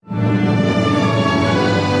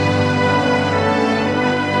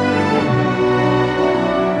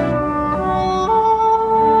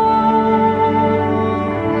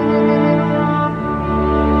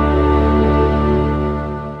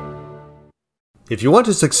If you want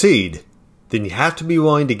to succeed, then you have to be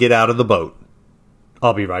willing to get out of the boat.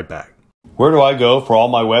 I'll be right back. Where do I go for all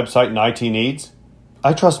my website and IT needs?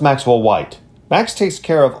 I trust Maxwell White. Max takes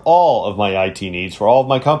care of all of my IT needs for all of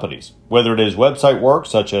my companies, whether it is website work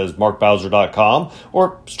such as markbowser.com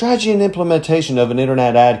or strategy and implementation of an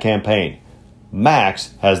internet ad campaign.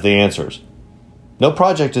 Max has the answers. No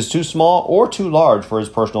project is too small or too large for his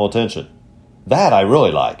personal attention. That I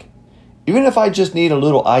really like. Even if I just need a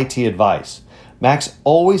little IT advice, Max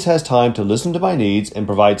always has time to listen to my needs and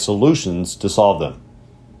provide solutions to solve them.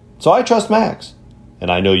 So I trust Max,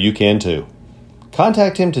 and I know you can too.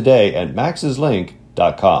 Contact him today at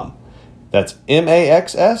maxslink.com. That's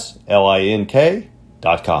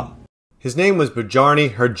maxslink.com. His name was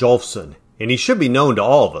Bjarni Herjolfsson, and he should be known to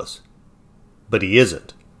all of us. But he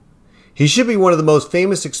isn't. He should be one of the most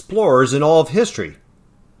famous explorers in all of history.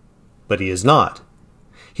 But he is not.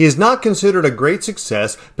 He is not considered a great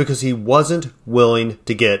success because he wasn't willing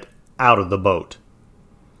to get out of the boat.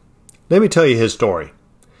 Let me tell you his story.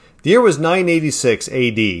 The year was 986 AD,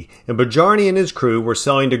 and Bjarni and his crew were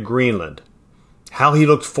sailing to Greenland. How he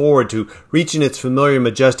looked forward to reaching its familiar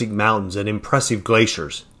majestic mountains and impressive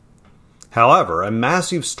glaciers. However, a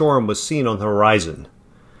massive storm was seen on the horizon.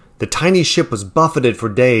 The tiny ship was buffeted for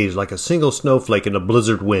days like a single snowflake in a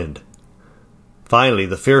blizzard wind. Finally,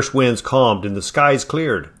 the fierce winds calmed and the skies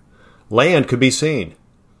cleared. Land could be seen.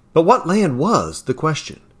 But what land was the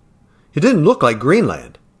question? It didn't look like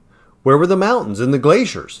Greenland. Where were the mountains and the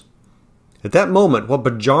glaciers? At that moment, what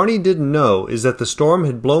Bjarni didn't know is that the storm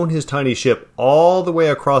had blown his tiny ship all the way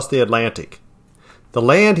across the Atlantic. The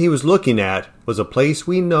land he was looking at was a place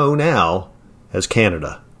we know now as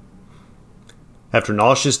Canada. After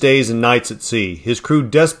nauseous days and nights at sea, his crew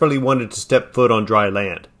desperately wanted to step foot on dry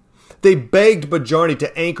land. They begged Bjarni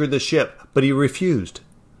to anchor the ship, but he refused.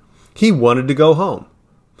 He wanted to go home.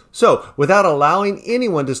 So, without allowing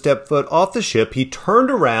anyone to step foot off the ship, he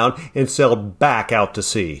turned around and sailed back out to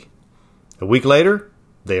sea. A week later,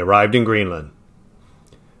 they arrived in Greenland.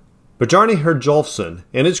 Bjarni Herjolfsson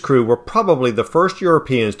and his crew were probably the first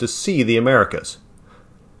Europeans to see the Americas.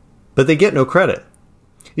 But they get no credit.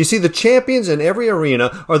 You see, the champions in every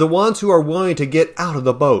arena are the ones who are willing to get out of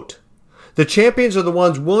the boat. The champions are the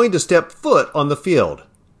ones willing to step foot on the field.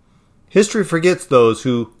 History forgets those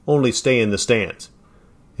who only stay in the stands.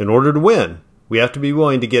 In order to win, we have to be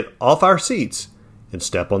willing to get off our seats and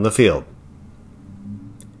step on the field.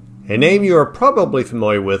 A name you are probably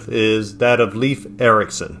familiar with is that of Leif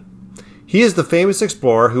Erikson. He is the famous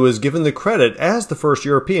explorer who is given the credit as the first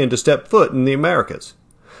European to step foot in the Americas.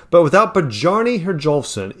 But without Bjarni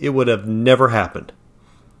Herjolfsson, it would have never happened.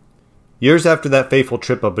 Years after that fateful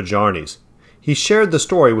trip of Bjarni's, he shared the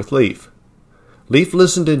story with Leif. Leif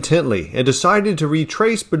listened intently and decided to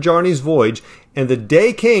retrace Bjarni's voyage, and the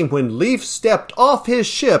day came when Leif stepped off his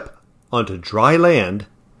ship onto dry land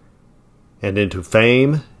and into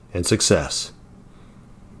fame and success.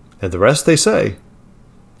 And the rest, they say,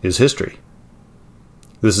 is history.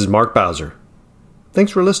 This is Mark Bowser.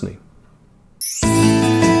 Thanks for listening.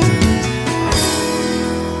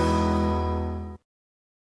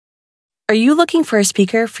 Are you looking for a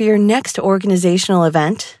speaker for your next organizational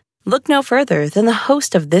event? Look no further than the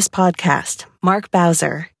host of this podcast, Mark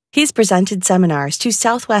Bowser. He's presented seminars to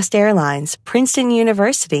Southwest Airlines, Princeton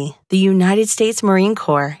University, the United States Marine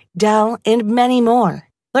Corps, Dell, and many more.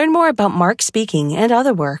 Learn more about Mark's speaking and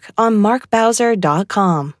other work on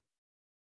markbowser.com.